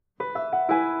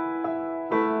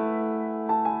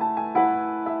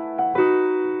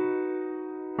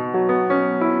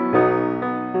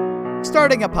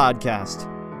Starting a podcast.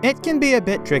 It can be a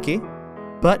bit tricky,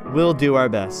 but we'll do our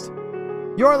best.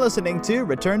 You're listening to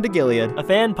Return to Gilead, a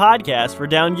fan podcast for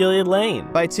Down Gilead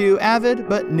Lane, by two avid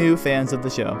but new fans of the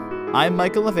show. I'm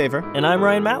Michael Lefevre. And I'm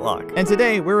Ryan Matlock. And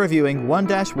today we're reviewing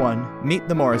 1-1 Meet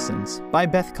the Morrisons by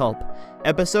Beth Culp,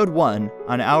 Episode 1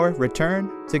 on our Return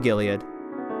to Gilead.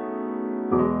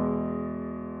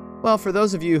 Well, for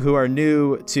those of you who are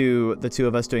new to the two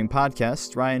of us doing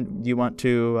podcasts, Ryan, do you want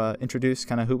to introduce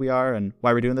kind of who we are and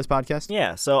why we're doing this podcast?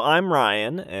 Yeah, so I'm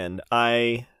Ryan, and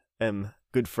I am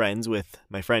good friends with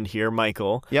my friend here,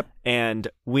 Michael. Yep. And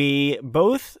we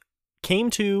both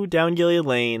came to Down Gilead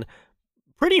Lane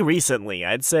pretty recently.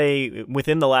 I'd say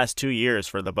within the last 2 years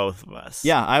for the both of us.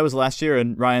 Yeah, I was last year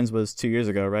and Ryan's was 2 years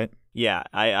ago, right? Yeah,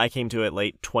 I came to it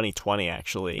late 2020,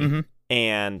 actually. Mm-hmm.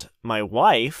 And my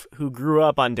wife, who grew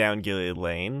up on Down Gilead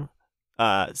Lane,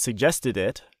 suggested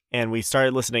it, and we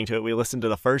started listening to it. We listened to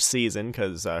the first season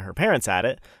because her parents had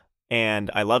it, and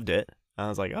I loved it. I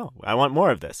was like, oh, I want more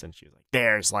of this. And she was like,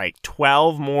 there's like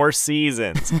 12 more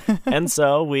seasons. And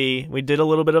so we did a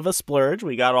little bit of a splurge.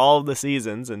 We got all of the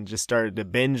seasons and just started to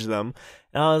binge them.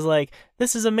 And I was like,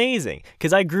 this is amazing.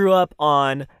 Because I grew up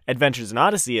on Adventures in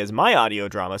Odyssey as my audio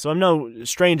drama, so I'm no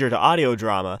stranger to audio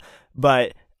drama,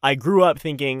 but I grew up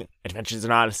thinking Adventures in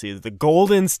Odyssey is the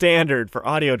golden standard for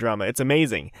audio drama. It's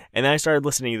amazing. And then I started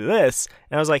listening to this,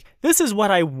 and I was like, this is what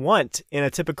I want in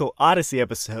a typical Odyssey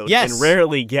episode and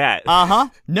rarely get. Uh-huh.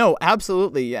 No,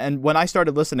 absolutely. And when I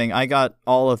started listening, I got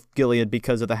all of Gilead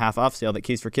because of the half-off sale that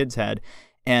Keys for Kids had,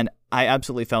 and I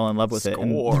absolutely fell in love with it.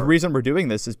 And the reason we're doing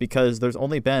this is because there's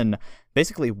only been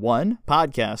basically one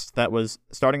podcast that was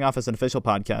starting off as an official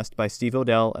podcast by Steve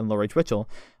Odell and Lori Twitchell.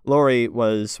 Lori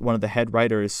was one of the head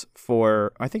writers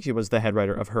for, I think she was the head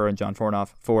writer of her and John Fornoff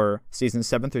for seasons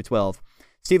 7 through 12.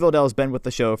 Steve Odell's been with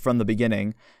the show from the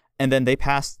beginning, and then they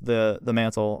passed the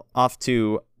mantle off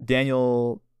to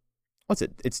Daniel, what's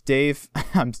it? It's Dave,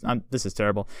 this is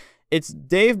terrible. It's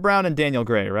Dave Brown and Daniel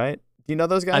Gray, right? Do you know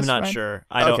those guys? I'm not sure.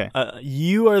 I don't.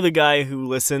 You are the guy who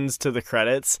listens to the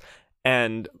credits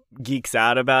and geeks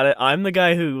out about it. I'm the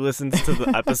guy who listens to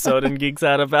the episode and geeks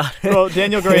out about it. Well,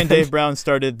 Daniel Gray and Dave Brown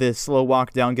started this Slow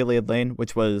Walk Down Gilead Lane,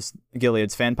 which was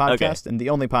Gilead's fan podcast and the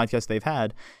only podcast they've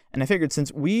had. And I figured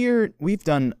since we've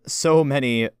done so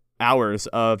many hours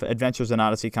of Adventures in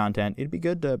Odyssey content, it'd be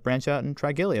good to branch out and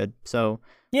try Gilead. So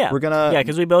yeah, we're gonna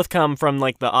because we both come from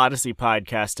like the Odyssey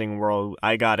podcasting world.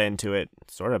 I got into it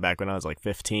sort of back when I was like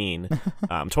 15.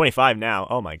 I'm 25 now.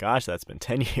 Oh my gosh, that's been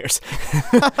 10 years.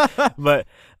 But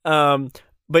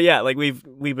yeah, like we've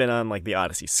been on like the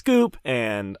Odyssey Scoop,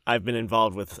 and I've been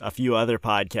involved with a few other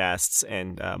podcasts.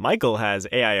 And Michael has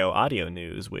AIO Audio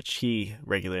News, which he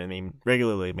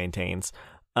regularly maintains.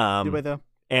 Good way though.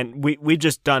 And we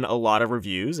just done a lot of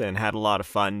reviews and had a lot of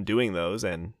fun doing those.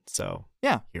 And so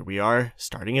yeah, here we are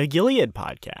starting a Gilead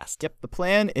podcast. Yep. The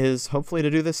plan is hopefully to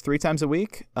do this 3 times a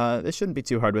week. This shouldn't be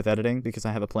too hard with editing because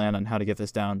I have a plan on how to get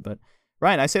this down. But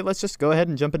Ryan, I say let's just go ahead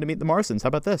and jump into Meet the Morrisons. How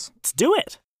about this? Let's do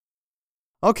it.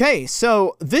 Okay,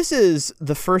 so this is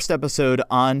the first episode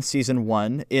on season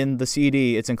 1. In the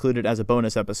CD, it's included as a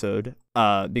bonus episode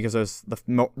because there's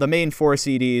the main 4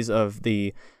 CDs of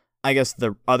the, I guess,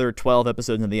 the other 12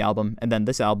 episodes in the album, and then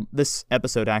this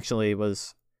episode actually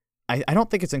was, I don't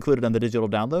think it's included on the digital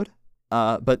download,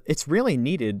 but it's really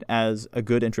needed as a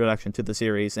good introduction to the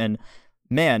series. And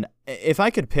man, if I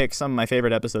could pick some of my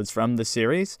favorite episodes from the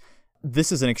series,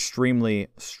 this is an extremely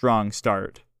strong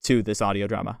start to this audio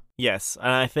drama. Yes,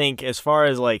 and I think as far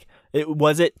as like,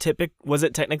 was it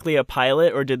technically a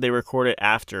pilot, or did they record it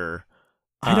after?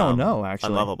 I don't know,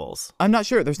 actually. Unlovables. I'm not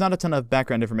sure. There's not a ton of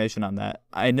background information on that.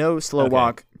 I know Slow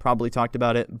Walk probably talked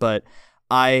about it, but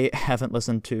I haven't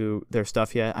listened to their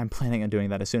stuff yet. I'm planning on doing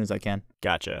that as soon as I can.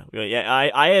 Gotcha. Yeah,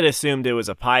 I had assumed it was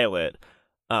a pilot,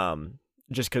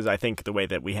 just because I think the way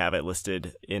that we have it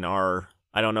listed in our,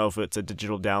 I don't know if it's a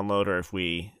digital download or if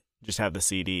we just have the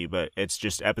CD, but it's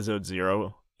just episode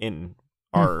 0 in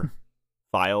our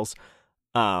files.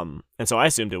 And so I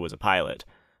assumed it was a pilot.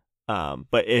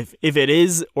 But if it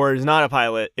is or is not a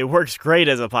pilot, it works great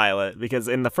as a pilot because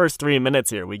in the first 3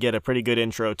 minutes here, we get a pretty good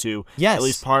intro to at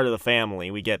least part of the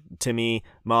family. We get Timmy,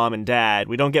 Mom, and Dad.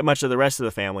 We don't get much of the rest of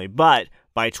the family, but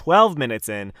by 12 minutes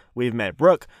in, we've met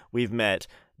Brooke, we've met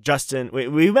Justin,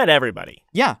 we've met everybody.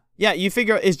 Yeah, you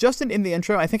figure, is Justin in the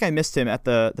intro? I think I missed him at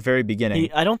the very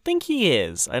beginning. I don't think he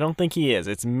is.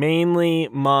 It's mainly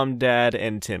Mom, Dad,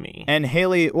 and Timmy. And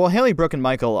Haley, Brooke, and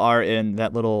Michael are in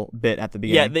that little bit at the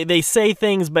beginning. Yeah, they say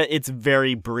things, but it's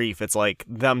very brief. It's like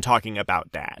them talking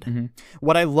about Dad. Mm-hmm.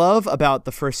 What I love about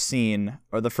the first scene,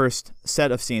 or the first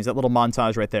set of scenes, that little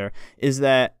montage right there, is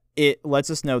that it lets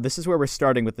us know this is where we're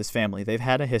starting with this family. They've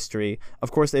had a history.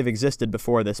 Of course, they've existed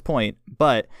before this point,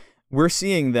 but we're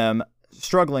seeing them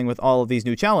struggling with all of these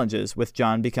new challenges, with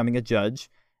John becoming a judge,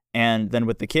 and then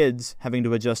with the kids having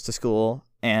to adjust to school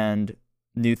and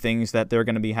new things that they're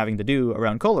going to be having to do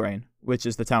around Coleraine, which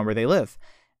is the town where they live.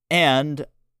 And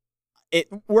it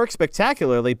works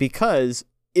spectacularly because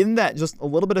in that just a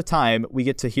little bit of time, we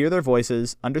get to hear their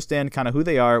voices, understand kind of who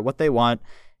they are, what they want.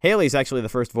 Haley's actually the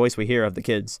first voice we hear of the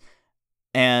kids.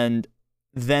 And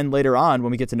then later on,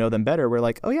 when we get to know them better, we're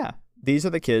like, oh yeah, these are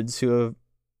the kids who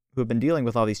have been dealing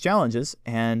with all these challenges,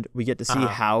 and we get to see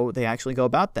how they actually go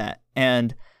about that.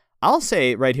 And I'll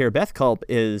say right here, Beth Culp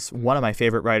is one of my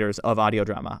favorite writers of audio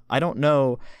drama. I don't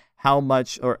know how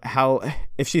much or how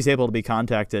if she's able to be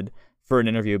contacted for an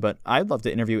interview, but I'd love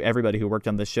to interview everybody who worked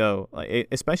on this show,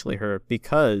 especially her,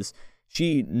 because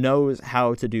she knows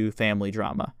how to do family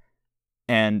drama.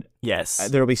 And yes,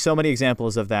 there will be so many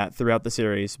examples of that throughout the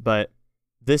series, but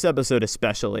this episode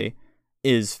especially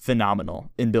is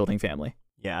phenomenal in building family.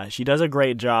 Yeah, she does a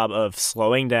great job of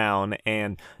slowing down,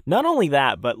 and not only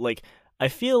that, but like I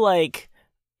feel like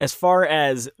as far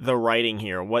as the writing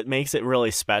here, what makes it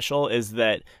really special is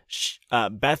that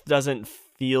Beth doesn't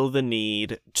feel the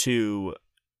need to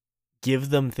give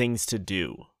them things to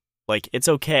do. Like, it's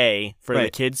okay for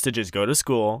the kids to just go to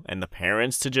school and the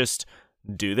parents to just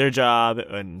do their job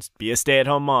and be a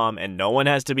stay-at-home mom, and no one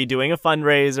has to be doing a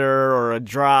fundraiser or a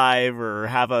drive or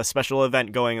have a special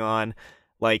event going on.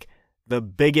 Like, the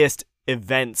biggest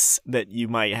events that you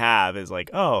might have is like,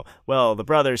 oh, well, the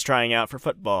brother's trying out for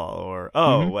football, or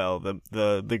oh, well,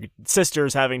 the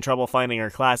sister's having trouble finding her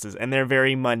classes, and they're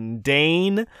very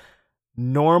mundane,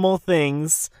 normal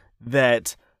things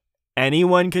that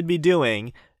anyone could be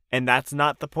doing, and that's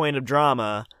not the point of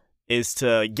drama, is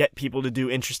to get people to do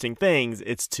interesting things.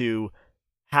 It's to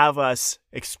have us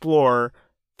explore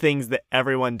things that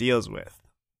everyone deals with.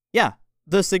 Yeah.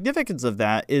 The significance of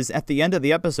that is at the end of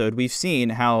the episode, we've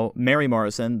seen how Mary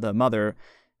Morrison, the mother,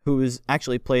 who is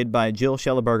actually played by Jill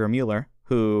Schellenberger Mueller,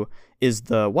 who is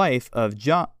the wife of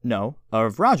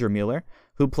Roger Mueller,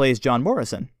 who plays John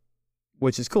Morrison,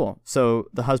 which is cool. So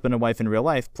the husband and wife in real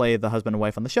life play the husband and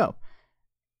wife on the show.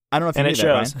 I don't know if you knew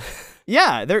that, Ryan.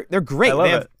 Yeah, they're great.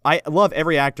 I love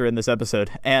every actor in this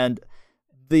episode. And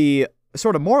the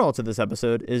sort of moral to this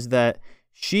episode is that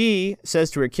she says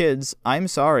to her kids, I'm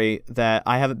sorry that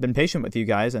I haven't been patient with you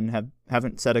guys and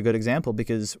haven't set a good example,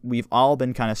 because we've all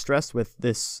been kind of stressed with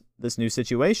this new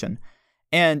situation.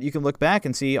 And you can look back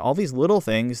and see all these little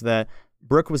things that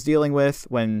Brooke was dealing with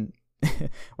when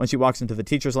when she walks into the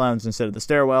teacher's lounge instead of the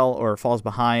stairwell, or falls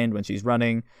behind when she's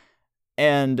running.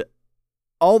 And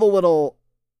all the little,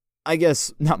 I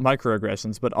guess, not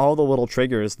microaggressions, but all the little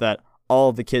triggers that all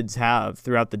of the kids have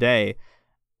throughout the day,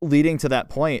 leading to that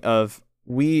point of,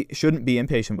 we shouldn't be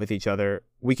impatient with each other.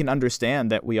 We can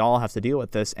understand that we all have to deal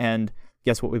with this. And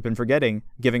guess what we've been forgetting?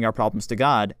 Giving our problems to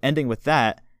God. Ending with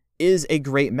that is a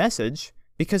great message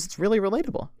because it's really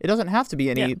relatable. It doesn't have to be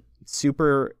any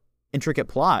super intricate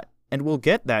plot. And we'll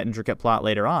get that intricate plot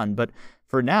later on. But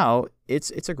for now,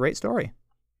 it's a great story.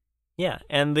 Yeah,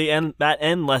 and that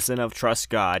end lesson of trust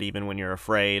God even when you're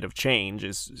afraid of change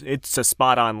it's a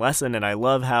spot-on lesson, and I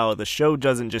love how the show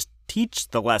doesn't just teach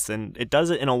the lesson, it does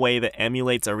it in a way that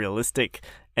emulates a realistic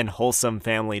and wholesome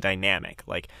family dynamic.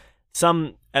 Like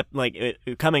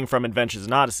coming from Adventures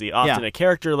in Odyssey, often a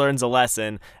character learns a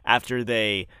lesson after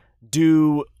they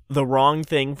do the wrong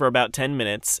thing for about 10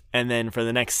 minutes, and then for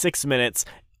the next 6 minutes,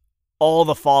 all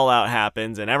the fallout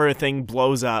happens and everything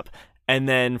blows up. And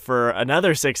then for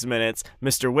another 6 minutes,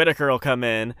 Mr. Whitaker will come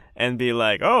in and be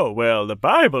like, oh, well, the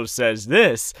Bible says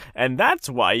this, and that's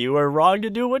why you were wrong to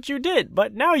do what you did,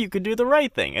 but now you could do the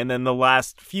right thing. And then the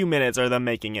last few minutes are them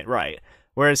making it right.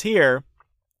 Whereas here,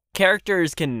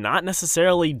 characters cannot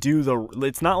necessarily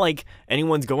it's not like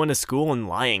anyone's going to school and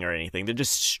lying or anything. They're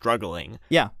just struggling.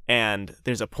 Yeah. And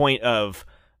there's a point of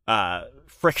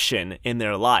friction in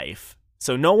their life.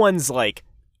 So no one's like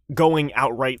going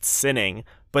outright sinning,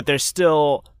 but there's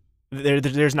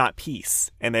not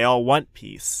peace, and they all want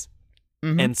peace.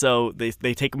 Mm-hmm. And so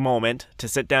they take a moment to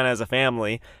sit down as a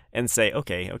family and say,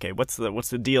 okay, what's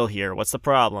the deal here? What's the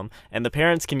problem? And the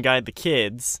parents can guide the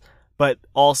kids, but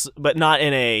not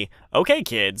in a, okay,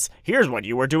 kids, here's what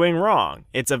you were doing wrong.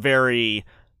 It's a very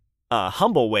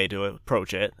humble way to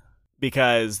approach it,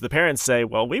 because the parents say,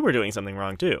 well, we were doing something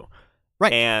wrong too.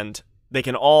 Right. And they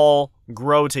can all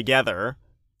grow together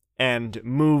and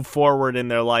move forward in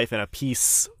their life in a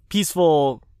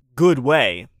peaceful, good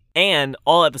way. And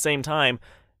all at the same time,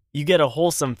 you get a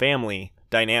wholesome family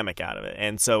dynamic out of it.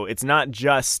 And so it's not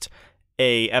just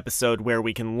a episode where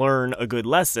we can learn a good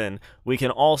lesson, we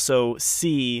can also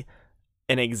see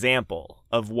an example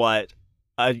of what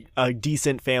a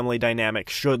decent family dynamic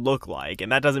should look like.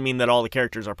 And that doesn't mean that all the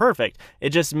characters are perfect. It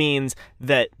just means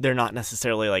that they're not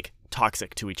necessarily like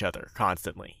toxic to each other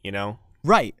constantly, you know?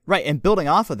 Right. And building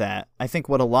off of that, I think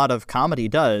what a lot of comedy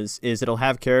does is it'll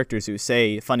have characters who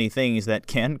say funny things that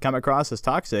can come across as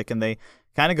toxic and they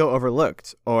kind of go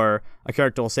overlooked, or a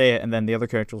character will say it and then the other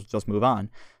character will just move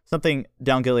on. Something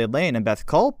Down Gilead Lane and Beth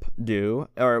Culp do,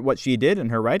 or what she did in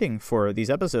her writing for these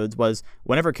episodes, was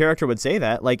whenever a character would say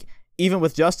that, like even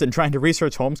with Justin trying to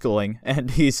research homeschooling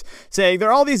and he's saying there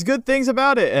are all these good things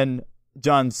about it, and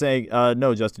John saying,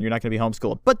 no, Justin, you're not going to be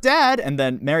homeschooled. But Dad, and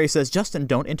then Mary says, Justin,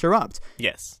 don't interrupt.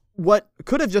 Yes. What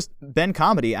could have just been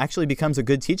comedy actually becomes a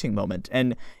good teaching moment.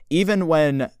 And even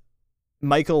when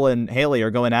Michael and Haley are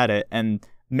going at it, and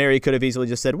Mary could have easily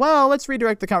just said, well, let's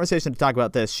redirect the conversation to talk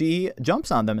about this, she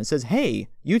jumps on them and says, hey,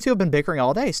 you two have been bickering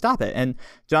all day. Stop it. And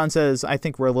John says, I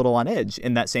think we're a little on edge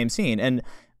in that same scene. And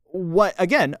what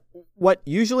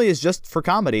usually is just for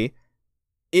comedy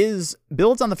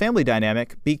builds on the family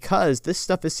dynamic, because this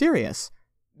stuff is serious.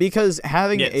 Because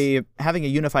having a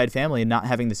unified family and not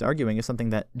having this arguing is something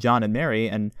that John and Mary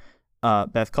and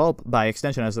Beth Culp, by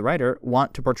extension as the writer,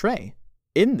 want to portray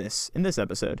in this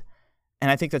episode. And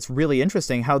I think that's really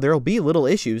interesting how there'll be little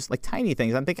issues, like tiny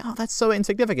things. I'm thinking, oh, that's so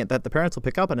insignificant, that the parents will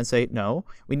pick up on and say, no,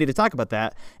 we need to talk about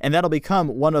that. And that'll become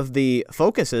one of the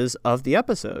focuses of the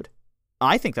episode.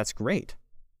 I think that's great.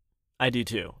 I do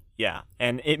too. Yeah.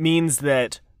 And it means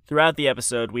that throughout the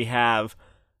episode, we have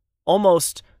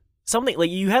almost something,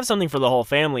 like you have something for the whole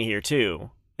family here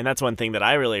too. And that's one thing that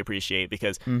I really appreciate,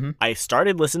 because I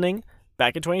started listening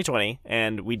back in 2020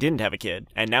 and we didn't have a kid.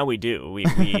 And now we do. We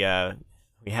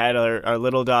had our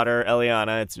little daughter,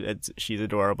 Eliana. She's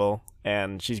adorable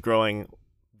and she's growing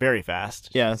very fast.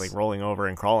 Yes. She's like rolling over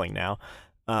and crawling now.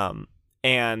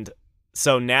 And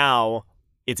so now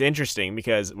it's interesting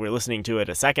because we're listening through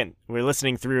a second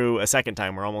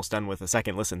time. We're almost done with a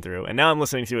second listen through. And now I'm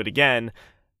listening to it again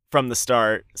from the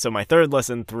start. So my third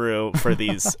listen through for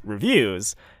these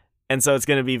reviews. And so it's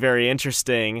going to be very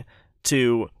interesting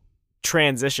to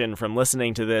transition from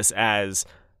listening to this as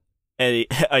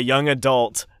a young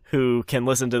adult who can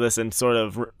listen to this and sort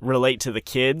of relate to the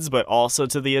kids, but also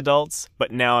to the adults.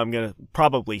 But now I'm going to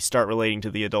probably start relating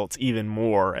to the adults even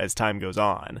more as time goes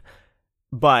on.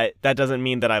 But that doesn't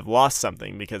mean that I've lost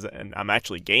something, and I'm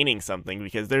actually gaining something,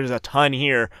 because there's a ton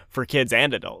here for kids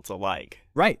and adults alike.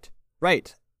 Right.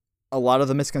 A lot of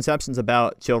the misconceptions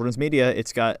about children's media,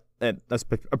 it's got a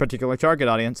particular target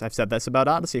audience. I've said this about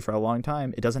Odyssey for a long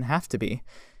time. It doesn't have to be.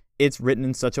 It's written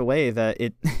in such a way that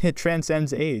it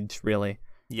transcends age, really.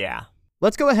 Yeah.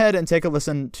 Let's go ahead and take a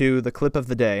listen to the clip of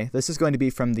the day. This is going to be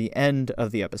from the end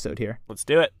of the episode here. Let's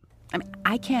do it. I mean,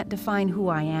 I can't define who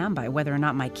I am by whether or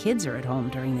not my kids are at home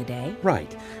during the day.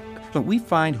 Right. Look, we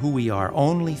find who we are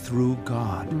only through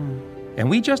God. And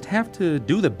we just have to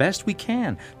do the best we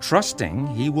can, trusting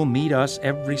He will meet us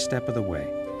every step of the way.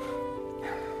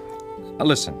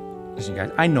 Listen,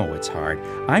 guys, I know it's hard.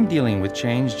 I'm dealing with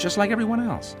change just like everyone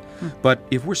else. But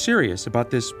if we're serious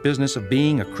about this business of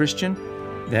being a Christian,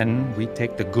 then we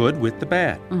take the good with the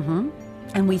bad.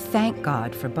 And we thank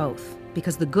God for both,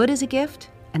 because the good is a gift,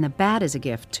 and the bad is a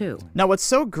gift, too. Now, what's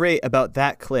so great about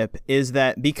that clip is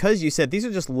that because you said these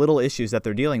are just little issues that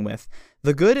they're dealing with,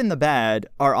 the good and the bad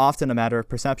are often a matter of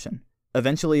perception.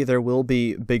 Eventually, there will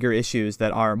be bigger issues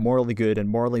that are morally good and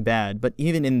morally bad, but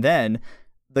even in then,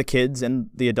 the kids and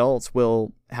the adults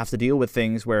will have to deal with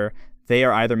things where they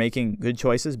are either making good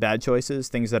choices, bad choices,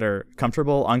 things that are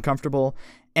comfortable, uncomfortable.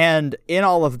 And in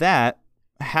all of that,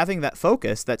 having that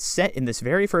focus that's set in this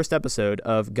very first episode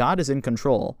of God is in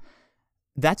control,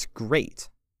 that's great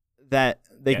that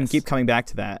they can keep coming back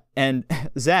to that. And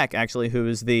Zach, actually, who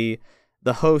is the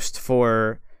host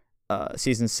for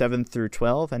seasons 7 through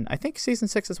 12, and I think season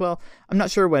 6 as well. I'm not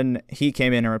sure when he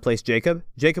came in and replaced Jacob.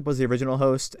 Jacob was the original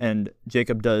host, and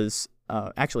Jacob does,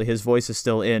 actually, his voice is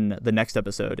still in the next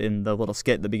episode, in the little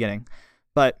skit at the beginning.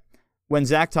 But when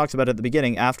Zach talks about it at the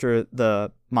beginning, after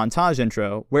the montage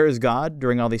intro, where is God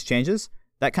during all these changes?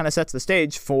 That kind of sets the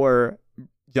stage for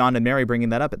John and Mary bringing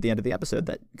that up at the end of the episode,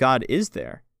 that God is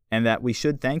there and that we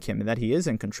should thank him and that he is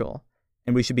in control.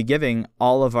 And we should be giving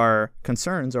all of our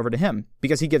concerns over to him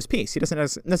because he gives peace. He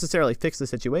doesn't necessarily fix the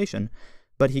situation,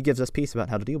 but he gives us peace about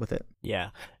how to deal with it. Yeah.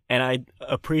 And I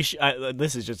appreciate,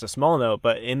 this is just a small note,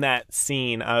 but in that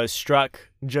scene, I was struck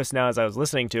just now as I was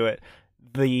listening to it,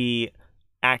 the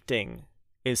acting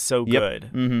is so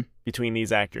good between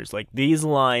these actors. Like these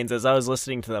lines, as I was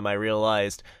listening to them, I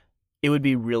realized it would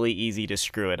be really easy to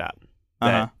screw it up.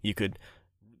 That you could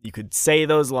you could say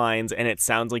those lines and it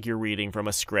sounds like you're reading from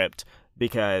a script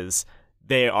because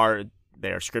they are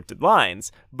scripted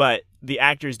lines, but the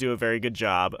actors do a very good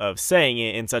job of saying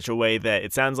it in such a way that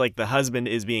it sounds like the husband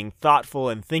is being thoughtful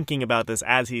and thinking about this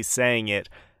as he's saying it,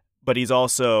 but he's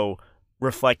also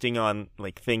reflecting on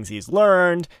like things he's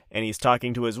learned, and he's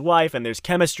talking to his wife, and there's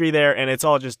chemistry there, and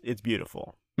it's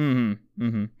beautiful.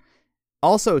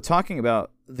 Also, talking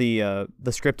about the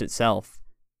script itself,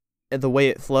 the way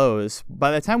it flows,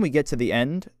 by the time we get to the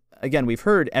end, again, we've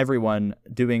heard everyone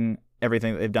doing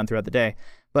everything that they've done throughout the day,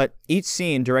 but each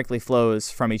scene directly flows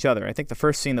from each other. I think the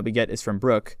first scene that we get is from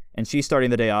Brooke, and she's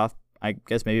starting the day off, I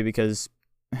guess maybe because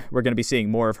we're going to be seeing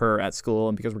more of her at school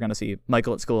and because we're going to see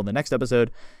Michael at school in the next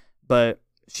episode, but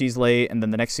she's late, and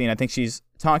then the next scene, I think she's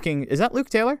talking, is that Luke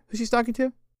Taylor who she's talking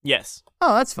to? Yes.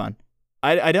 Oh, that's fun.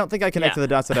 I don't think I connected the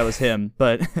dots that was him,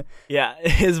 but... Yeah,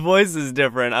 his voice is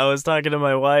different. I was talking to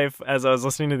my wife as I was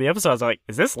listening to the episode. I was like,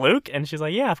 is this Luke? And she's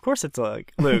like, yeah, of course it's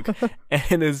Luke.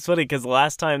 And it's funny because the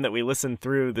last time that we listened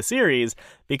through the series,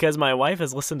 because my wife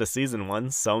has listened to season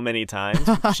 1 so many times,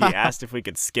 she asked if we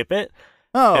could skip it.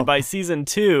 Oh. And by season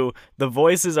 2, the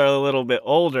voices are a little bit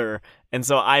older. And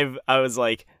so I was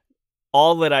like,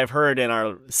 all that I've heard in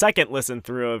our second listen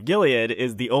through of Gilead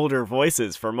is the older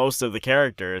voices for most of the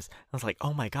characters. I was like,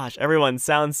 oh my gosh, everyone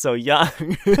sounds so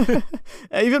young.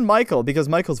 Even Michael, because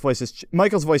Michael's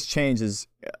voice changes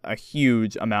a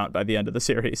huge amount by the end of the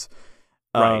series.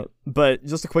 Right. But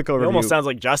just a quick overview. It almost sounds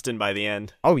like Justin by the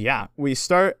end. Oh yeah. We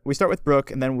start with Brooke,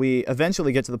 and then we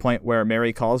eventually get to the point where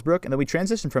Mary calls Brooke, and then we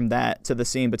transition from that to the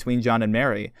scene between John and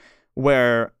Mary,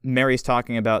 where Mary's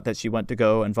talking about that she went to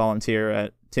go and volunteer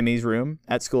at Timmy's room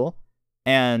at school.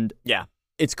 And yeah,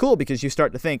 it's cool because you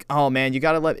start to think, oh man, you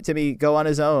got to let Timmy go on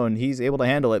his own. He's able to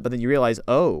handle it. But then you realize,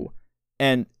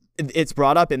 and it's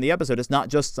brought up in the episode. It's not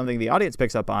just something the audience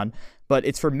picks up on, but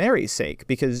it's for Mary's sake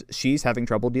because she's having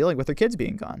trouble dealing with her kids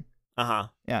being gone.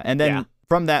 Yeah. And then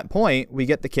from that point, we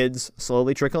get the kids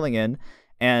slowly trickling in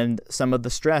and some of the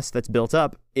stress that's built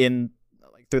up through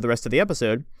the rest of the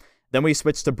episode. Then we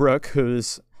switch to Brooke,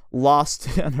 who's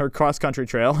lost on her cross-country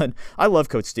trail. And I love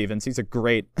Coach Stevens. He does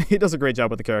a great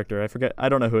job with the character. I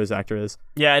don't know who his actor is.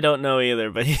 Yeah, I don't know either,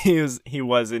 but he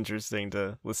was interesting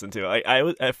to listen to.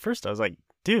 At first I was like,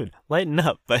 dude, lighten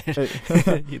up. But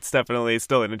it's definitely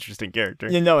still an interesting character.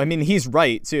 I mean, he's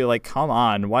right, too. Like, come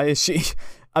on. Why is she...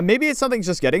 maybe it's something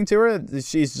just getting to her.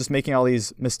 She's just making all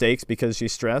these mistakes because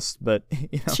she's stressed, but,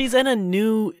 She's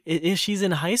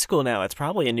in high school now. It's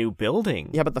probably a new building.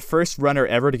 Yeah, but the first runner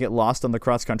ever to get lost on the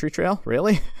cross-country trail?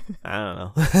 Really? I don't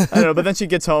know. I don't know, but then she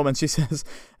gets home and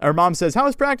her mom says, how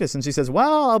was practice? And she says,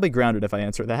 well, I'll be grounded if I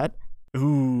answer that.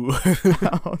 Ooh.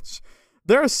 Ouch.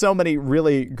 There are so many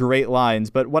really great lines,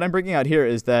 but what I'm bringing out here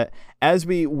is that as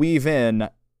we weave in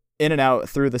and out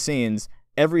through the scenes,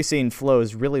 every scene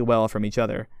flows really well from each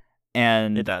other.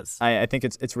 And it does. I think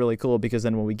it's really cool because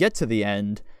then when we get to the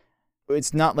end,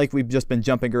 it's not like we've just been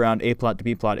jumping around A plot to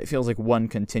B plot. It feels like one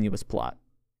continuous plot.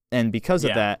 And because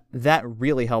of that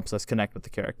really helps us connect with the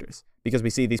characters. Because we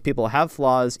see these people have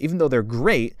flaws, even though they're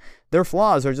great, their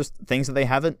flaws are just things that they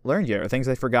haven't learned yet or things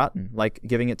they've forgotten, like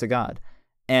giving it to God.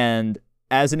 And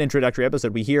as an introductory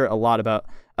episode, we hear a lot about,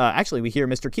 we hear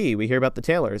Mr. Key, we hear about the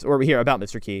Taylors, or we hear about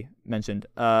Mr. Key mentioned.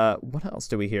 What else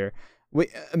do we hear?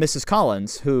 Mrs.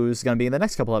 Collins, who's going to be in the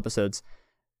next couple episodes.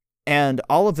 And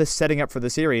all of this setting up for the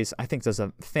series, I think does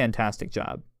a fantastic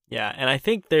job. Yeah, and I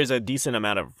think there's a decent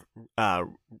amount of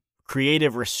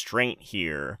creative restraint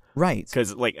here. Right.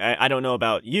 Because, I don't know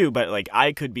about you, but,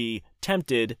 I could be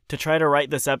tempted to try to write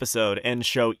this episode and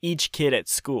show each kid at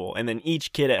school and then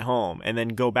each kid at home and then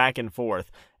go back and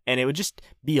forth. And it would just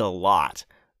be a lot.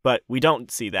 But we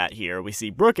don't see that here. We see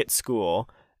Brooke at school,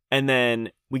 and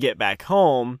then we get back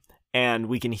home, and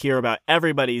we can hear about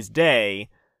everybody's day,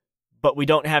 but we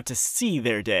don't have to see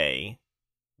their day.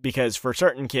 Because for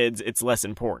certain kids, it's less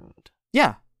important.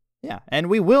 Yeah. And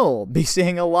we will be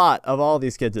seeing a lot of all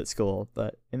these kids at school.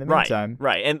 But in the meantime...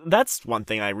 Right. And that's one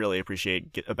thing I really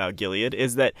appreciate about Gilead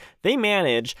is that they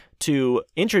manage to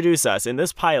introduce us in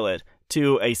this pilot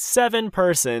to a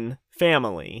 7-person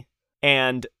family.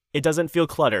 And it doesn't feel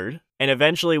cluttered. And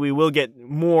eventually we will get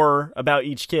more about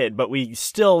each kid. But we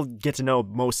still get to know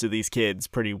most of these kids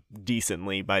pretty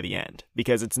decently by the end.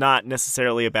 Because it's not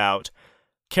necessarily about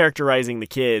characterizing the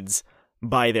kids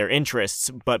by their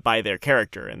interests, but by their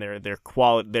character and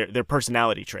their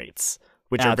personality traits,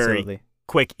 which are very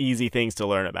quick, easy things to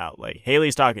learn about. Like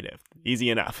Haley's talkative,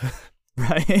 easy enough.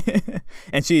 Right.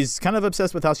 And she's kind of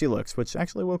obsessed with how she looks, which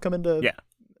actually will come into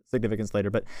significance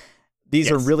later. But these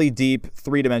are really deep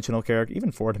 3-dimensional characters,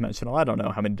 even 4-dimensional. I don't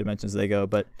know how many dimensions they go,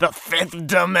 but the 5th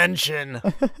dimension.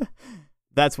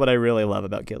 That's what I really love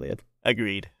about Gilead.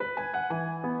 Agreed.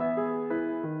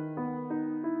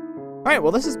 All right,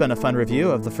 well, this has been a fun review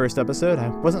of the first episode. I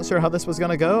wasn't sure how this was going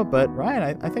to go, but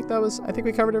Ryan, I think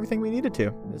we covered everything we needed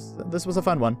to. This was a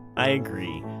fun one. I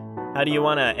agree. How do you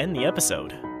want to end the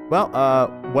episode? Well,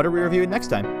 what are we reviewing next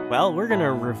time? Well, we're going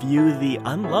to review The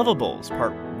Unlovables,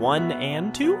 part 1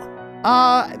 and 2?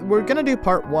 We're going to do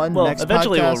part 1 next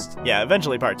podcast.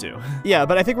 Eventually part 2. Yeah,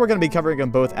 but I think we're going to be covering them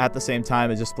both at the same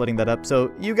time and just splitting that up.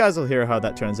 So you guys will hear how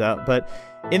that turns out. But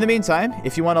in the meantime,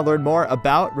 if you want to learn more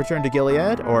about Return to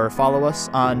Gilead or follow us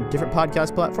on different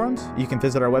podcast platforms, you can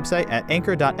visit our website at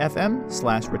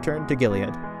anchor.fm/return to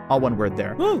Gilead. All one word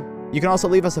there. Woo! You can also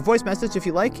leave us a voice message if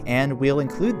you like, and we'll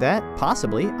include that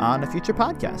possibly on a future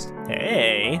podcast.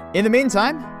 Hey! In the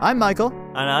meantime, I'm Michael.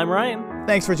 And I'm Ryan.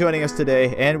 Thanks for joining us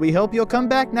today, and we hope you'll come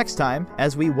back next time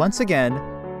as we once again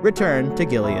return to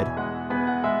Gilead.